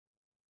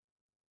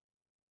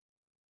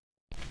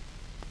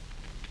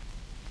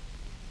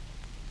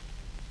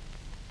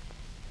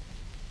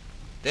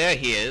There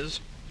he is,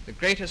 the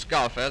greatest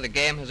golfer the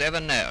game has ever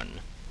known.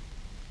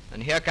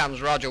 And here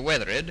comes Roger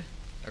Wethered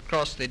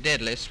across the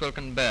deadly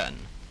Swilken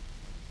Burn.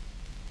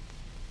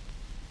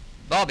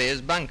 Bobby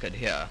is bunkered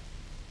here,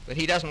 but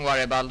he doesn't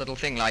worry about a little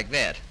thing like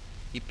that.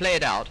 He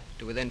played out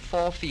to within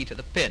 4 feet of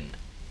the pin.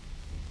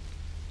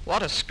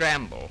 What a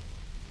scramble!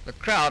 The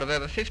crowd of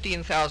over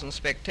 15,000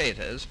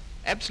 spectators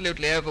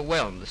absolutely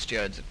overwhelmed the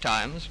stewards at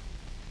times.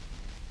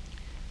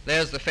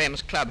 There's the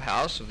famous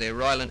clubhouse of the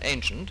Royal and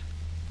Ancient,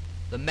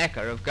 the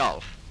Mecca of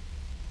golf.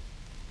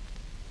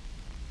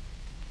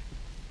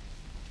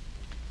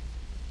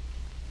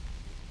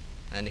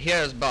 And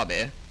here's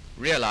Bobby,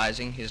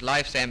 realizing his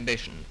life's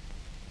ambition.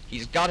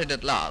 He's got it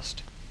at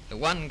last, the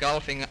one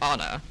golfing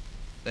honor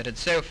that had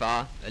so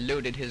far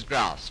eluded his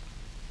grasp.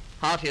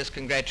 Heartiest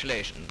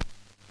congratulations.